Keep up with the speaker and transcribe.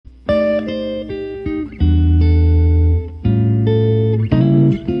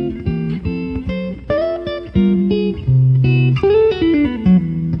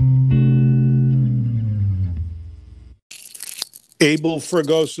Abel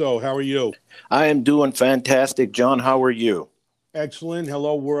Fragoso, how are you? I am doing fantastic, John. How are you? Excellent.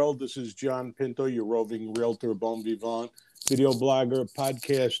 Hello, world. This is John Pinto, your roving realtor, bon vivant, video blogger,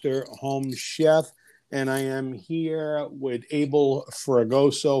 podcaster, home chef. And I am here with Abel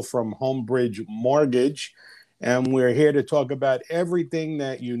Fragoso from Homebridge Mortgage. And we're here to talk about everything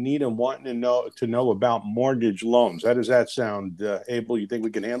that you need and want to know about mortgage loans. How does that sound, Abel? You think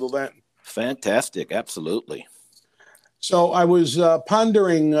we can handle that? Fantastic. Absolutely. So I was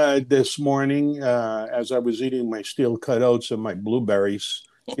pondering this morning as I was eating my steel cut oats and my blueberries,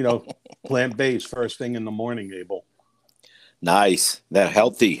 plant-based first thing in the morning, Abel. Nice. That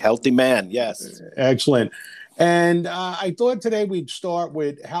healthy man. Yes. Excellent. And I thought today we'd start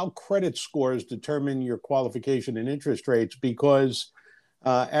with how credit scores determine your qualification and interest rates, because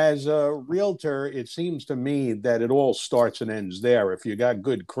as a realtor, it seems to me that it all starts and ends there. If you got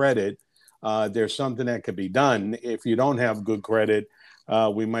good credit, there's something that could be done. If you don't have good credit,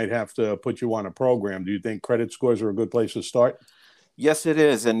 we might have to put you on a program. Do you think credit scores are a good place to start? Yes, it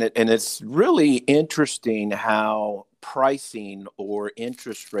is. And it's really interesting how pricing or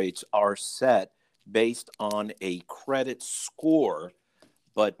interest rates are set based on a credit score,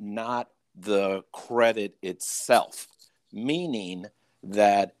 but not the credit itself, meaning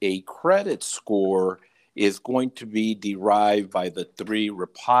that a credit score is going to be derived by the three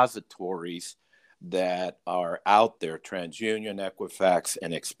repositories that are out there: TransUnion, Equifax,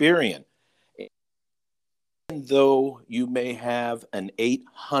 and Experian. Even though you may have an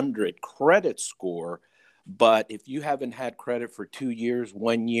 800 credit score, but if you haven't had credit for 2 years,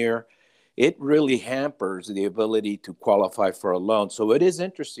 1 year, it really hampers the ability to qualify for a loan. So it is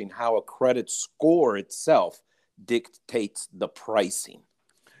interesting how a credit score itself dictates the pricing.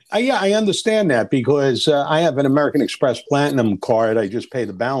 Yeah, I understand that because I have an American Express Platinum card. I just pay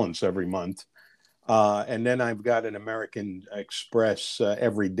the balance every month. And then I've got an American Express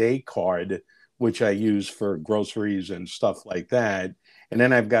everyday card, which I use for groceries and stuff like that. And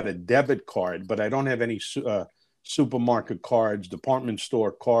then I've got a debit card, but I don't have any supermarket cards, department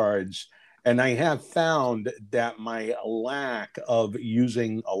store cards. And I have found that my lack of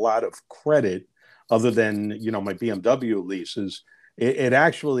using a lot of credit, other than my BMW leases, it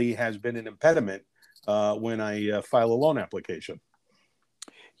actually has been an impediment when I file a loan application.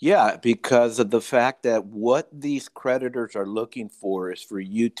 Yeah, because of the fact that what these creditors are looking for is for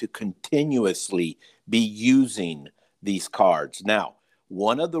you to continuously be using these cards. Now,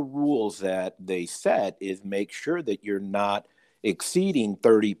 one of the rules that they set is make sure that you're not exceeding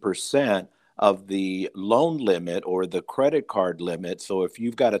 30% of the loan limit or the credit card limit. So if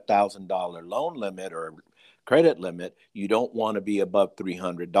you've got $1,000 loan limit or credit limit, you don't want to be above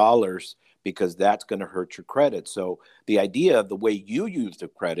 $300 because that's going to hurt your credit. So the idea of the way you use the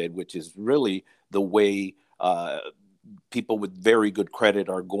credit, which is really the way people with very good credit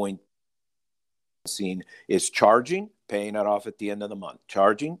are going to see, is charging, paying it off at the end of the month,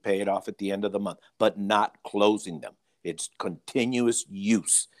 charging, pay it off at the end of the month, but not closing them. It's continuous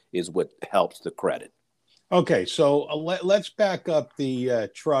use is what helps the credit. Okay, so let's back up the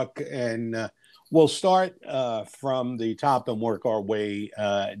truck and we'll start from the top and work our way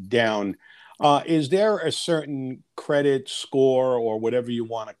down. Is there a certain credit score or whatever you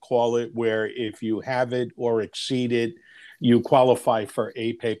want to call it where if you have it or exceed it, you qualify for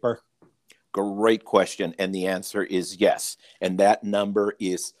a paper? Great question. And the answer is yes. And that number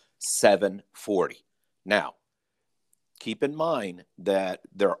is 740. Now, keep in mind that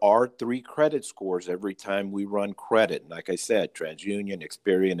there are three credit scores every time we run credit. Like I said, TransUnion,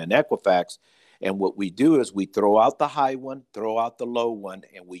 Experian, and Equifax. And what we do is we throw out the high one, throw out the low one,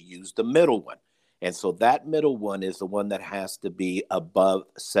 and we use the middle one. And so that middle one is the one that has to be above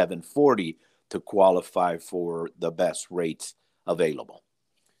 740 to qualify for the best rates available.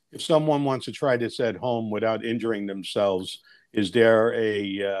 If someone wants to try this at home without injuring themselves, is there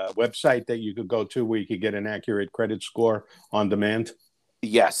a website that you could go to where you could get an accurate credit score on demand?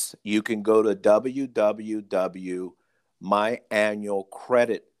 Yes, you can go to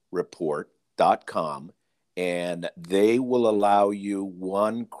www.myannualcreditreport.com, and they will allow you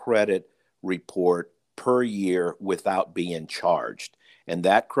one credit report per year without being charged. And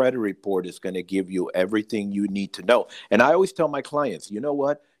that credit report is going to give you everything you need to know. And I always tell my clients, you know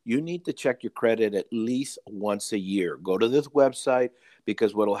what? You need to check your credit at least once a year. Go to this website,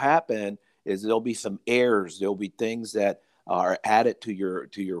 because what will happen is there'll be some errors. There'll be things that are added to your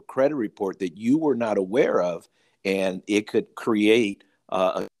credit report that you were not aware of, and it could create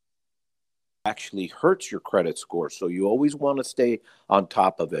actually hurts your credit score. So you always want to stay on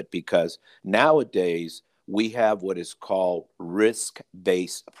top of it, because nowadays we have what is called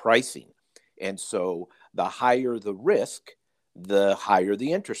risk-based pricing. And so the higher the risk, the higher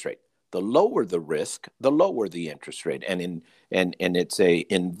the interest rate. The lower the risk, the lower the interest rate. And it's a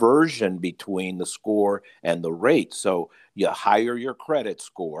inversion between the score and the rate. So the higher your credit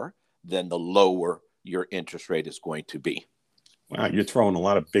score, then the lower your interest rate is going to be. Wow, you're throwing a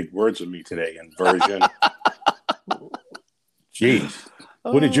lot of big words at me today. Inversion. Jeez.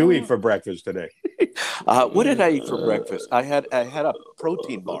 What did you eat for breakfast today? What did I eat for breakfast? I had a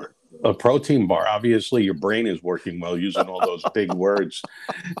protein bar. A protein bar. Obviously, your brain is working well using all those big words.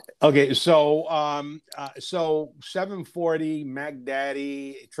 Okay, so 740 Mac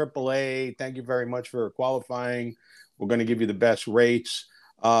Daddy AAA. Thank you very much for qualifying. We're going to give you the best rates.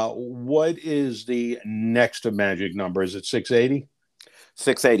 What is the next magic number? Is it 680?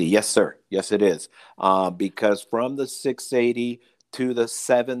 680, yes, sir. Yes, it is. Because from the 680 to the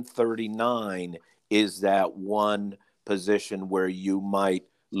 739 is that one position where you might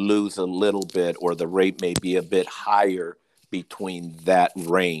lose a little bit, or the rate may be a bit higher between that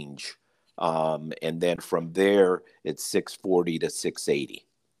range. And then from there, it's 640 to 680.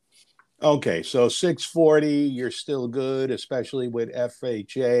 Okay, so 640, you're still good, especially with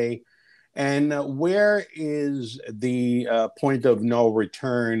FHA. And where is the point of no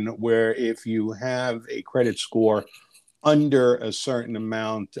return where if you have a credit score under a certain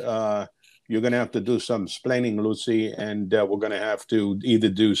amount, you're going to have to do some explaining, Lucy, and we're going to have to either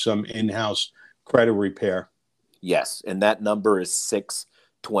do some in-house credit repair. Yes, and that number is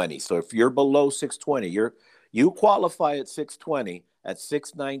 620. So if you're below 620, you qualify at 620. At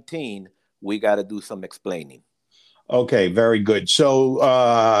 619, we got to do some explaining. Okay, very good. So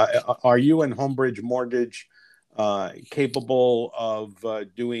are you and Homebridge Mortgage capable of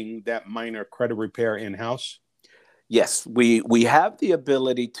doing that minor credit repair in-house? Yes, we have the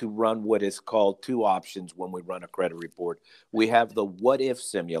ability to run what is called two options when we run a credit report. We have the what if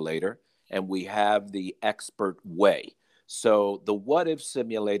simulator, and we have the expert way. So the what if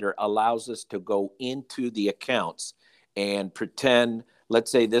simulator allows us to go into the accounts and pretend,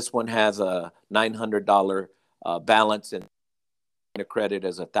 let's say this one has a $900 balance and of credit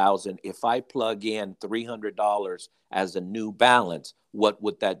as 1,000. If I plug in $300 as a new balance, what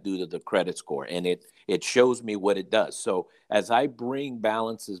would that do to the credit score? And it shows me what it does. So as I bring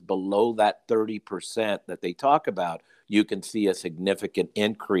balances below that 30% that they talk about, you can see a significant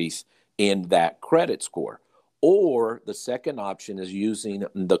increase in that credit score. Or the second option is using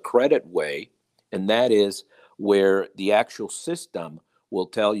the credit way, and that is where the actual system will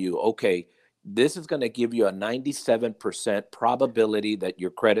tell you, okay, this is going to give you a 97% probability that your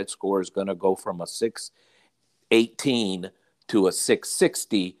credit score is going to go from a 618 to a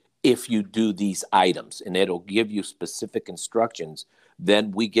 660 if you do these items. And it'll give you specific instructions.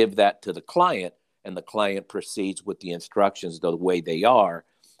 Then we give that to the client, and the client proceeds with the instructions the way they are.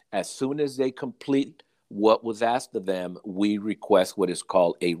 As soon as they complete what was asked of them, we request what is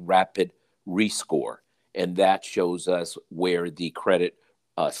called a rapid rescore. And that shows us where the credit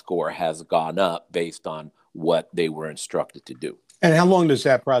score has gone up based on what they were instructed to do. And how long does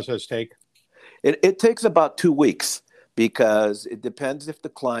that process take? It takes about 2 weeks, because it depends if the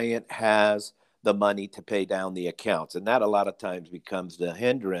client has the money to pay down the accounts. And that a lot of times becomes the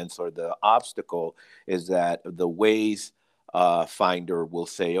hindrance, or the obstacle, is that the Ways finder will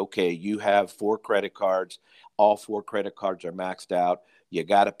say, okay, you have 4 credit cards. All 4 credit cards are maxed out. You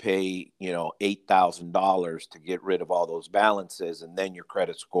got to pay, $8,000 to get rid of all those balances, and then your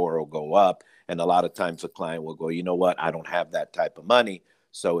credit score will go up. And a lot of times the client will go, you know what, I don't have that type of money.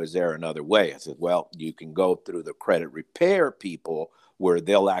 So is there another way? I said, well, you can go through the credit repair people, where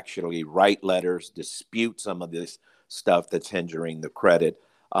they'll actually write letters, dispute some of this stuff that's hindering the credit.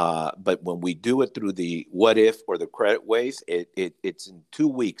 But when we do it through the what if or the credit ways, it's in 2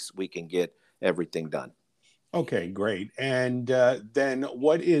 weeks we can get everything done. Okay, great. And then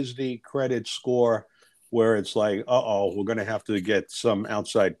what is the credit score where it's like, uh-oh, we're going to have to get some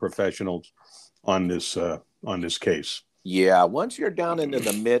outside professionals on this case? Yeah, once you're down into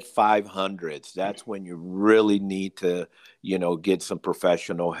the mid 500s, that's when you really need to, get some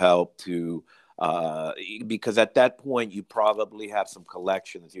professional help to, because at that point you probably have some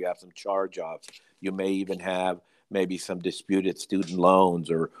collections, you have some charge-offs, you may even have maybe some disputed student loans,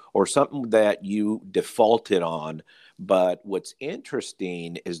 or something that you defaulted on. But what's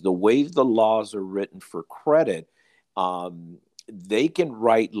interesting is the way the laws are written for credit, they can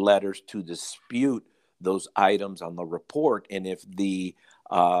write letters to dispute those items on the report. And if the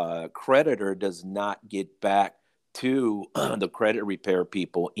creditor does not get back to the credit repair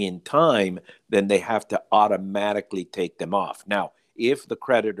people in time, then they have to automatically take them off. Now, if the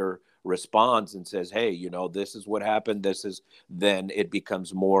creditor responds and says, hey, this is what happened, then it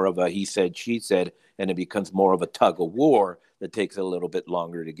becomes more of a he said, she said, and it becomes more of a tug of war that takes a little bit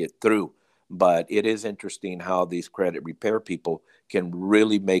longer to get through. But it is interesting how these credit repair people can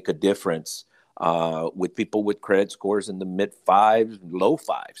really make a difference with people with credit scores in the mid fives, low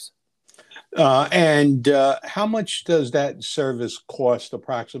fives. And how much does that service cost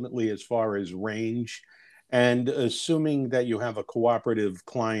approximately as far as range? And assuming that you have a cooperative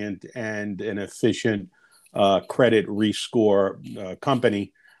client and an efficient credit rescore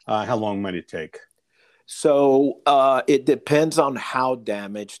company, how long might it take? So it depends on how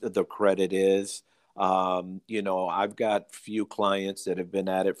damaged the credit is. I've got few clients that have been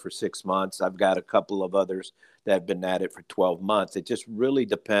at it for 6 months. I've got a couple of others that have been at it for 12 months. It just really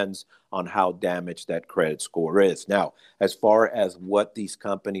depends on how damaged that credit score is. Now, as far as what these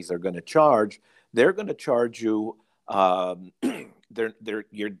companies are going to charge, they're going to charge you. You're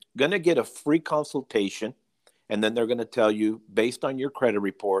going to get a free consultation, and then they're going to tell you based on your credit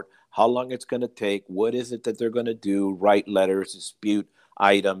report how long it's going to take, what is it that they're going to do, write letters, dispute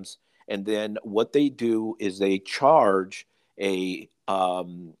items. And then what they do is they charge a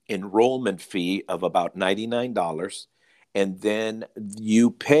enrollment fee of about $99, and then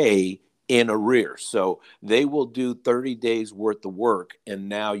you pay in arrears. So they will do 30 days worth of work, and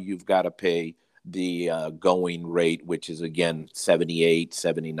now you've got to pay the going rate, which is again $78,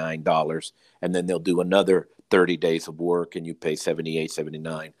 $79. And then they'll do another 30 days of work, and you pay 78,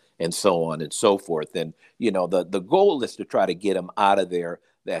 79, and so on and so forth. And the goal is to try to get them out of there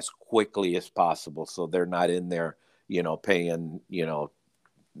as quickly as possible, so they're not in there paying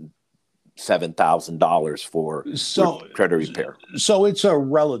 $7,000 for credit repair. So it's a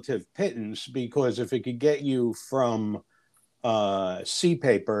relative pittance, because if it could get you from C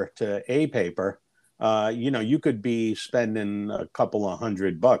paper to A paper, you could be spending a couple of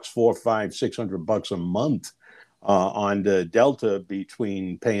 $100, 4, 5, $600 a month on the delta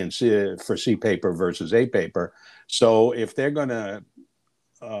between paying for C paper versus A paper. So if they're going to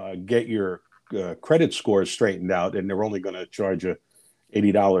get your credit score straightened out, and they're only going to charge you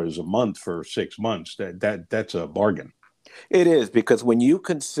 $80 a month for 6 months, that's a bargain. It is, because when you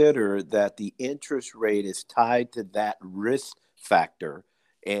consider that the interest rate is tied to that risk factor,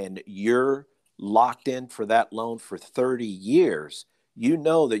 and you're locked in for that loan for 30 years, you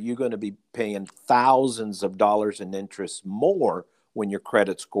know that you're going to be paying thousands of dollars in interest more when your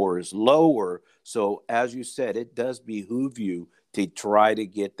credit score is lower. So as you said, it does behoove you to try to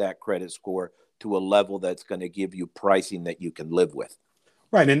get that credit score to a level that's going to give you pricing that you can live with.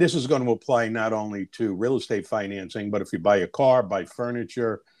 Right. And this is going to apply not only to real estate financing, but if you buy a car, buy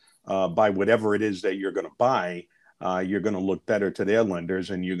furniture, buy whatever it is that you're going to buy, you're going to look better to their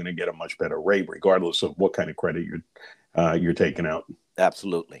lenders, and you're going to get a much better rate, regardless of what kind of credit you're taking out.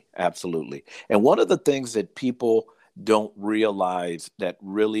 Absolutely. Absolutely. And one of the things that people don't realize that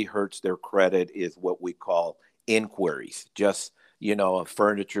really hurts their credit is what we call inquiries. Just, a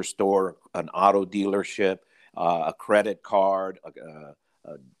furniture store, an auto dealership, a credit card, a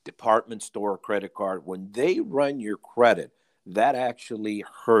department store credit card. When they run your credit, that actually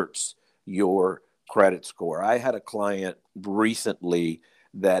hurts your credit score. I had a client recently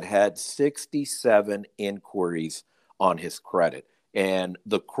that had 67 inquiries on his credit, and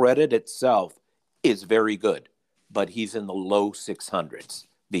the credit itself is very good, but he's in the low 600s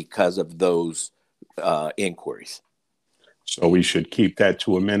because of those inquiries. So we should keep that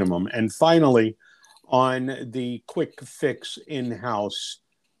to a minimum. And finally, on the quick fix in-house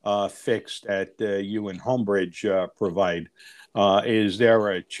fix that you and Homebridge provide, is there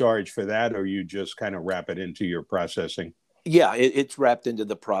a charge for that, or you just kind of wrap it into your processing? Yeah, it's wrapped into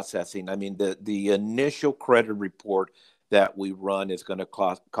the processing. I mean, the initial credit report that we run is going to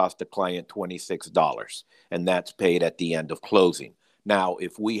cost the client $26, and that's paid at the end of closing. Now,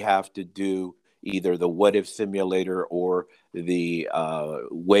 if we have to do either the what if simulator or the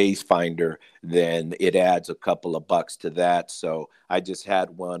ways finder, then it adds a couple of bucks to that. So I just had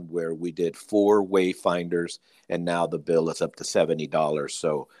one where we did 4 wayfinders, and now the bill is up to $70.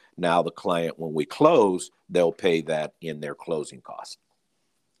 So now the client, when we close, they'll pay that in their closing costs.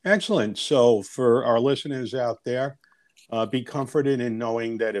 Excellent. So for our listeners out there, be comforted in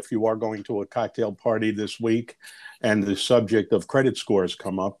knowing that if you are going to a cocktail party this week and the subject of credit scores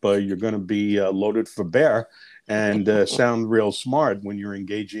come up, you're going to be loaded for bear and sound real smart when you're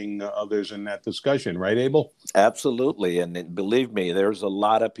engaging others in that discussion. Right, Abel? Absolutely. And believe me, there's a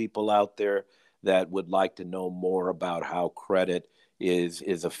lot of people out there that would like to know more about how credit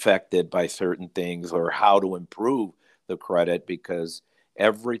is affected by certain things, or how to improve the credit, because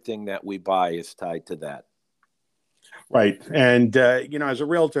everything that we buy is tied to that. Right. And, as a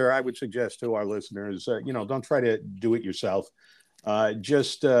realtor, I would suggest to our listeners, don't try to do it yourself.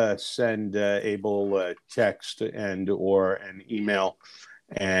 Just send Abel a text and or an email,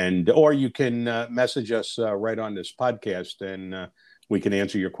 or you can message us right on this podcast, and we can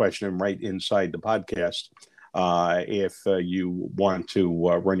answer your question right inside the podcast. If you want to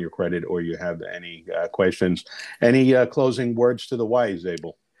run your credit or you have any questions. Any closing words to the wise,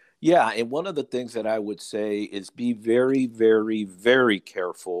 Abel? Yeah, and one of the things that I would say is be very, very, very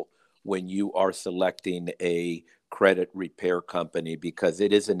careful when you are selecting a credit repair company because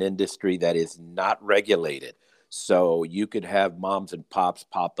it is an industry that is not regulated. So you could have moms and pops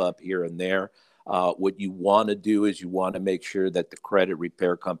pop up here and there. What you want to do is you want to make sure that the credit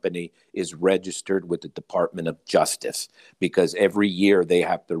repair company is registered with the Department of Justice because every year they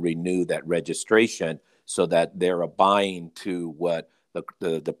have to renew that registration so that they're abiding to what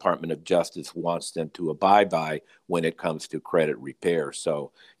the Department of Justice wants them to abide by when it comes to credit repair.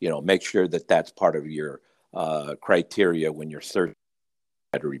 So, make sure that that's part of your criteria when you're searching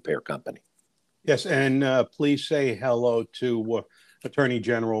at a repair company. Yes, and please say hello to Attorney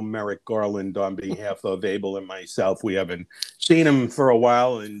General Merrick Garland on behalf of Abel and myself. We haven't seen him for a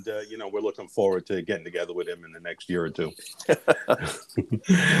while, and we're looking forward to getting together with him in the next year or two.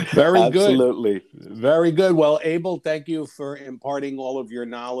 Very good. Absolutely. Very good. Well, Abel, thank you for imparting all of your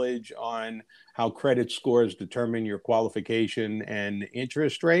knowledge on how credit scores determine your qualification and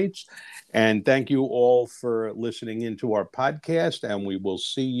interest rates. And thank you all for listening into our podcast, and we will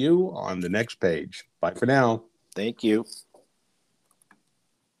see you on the next page. Bye for now. Thank you.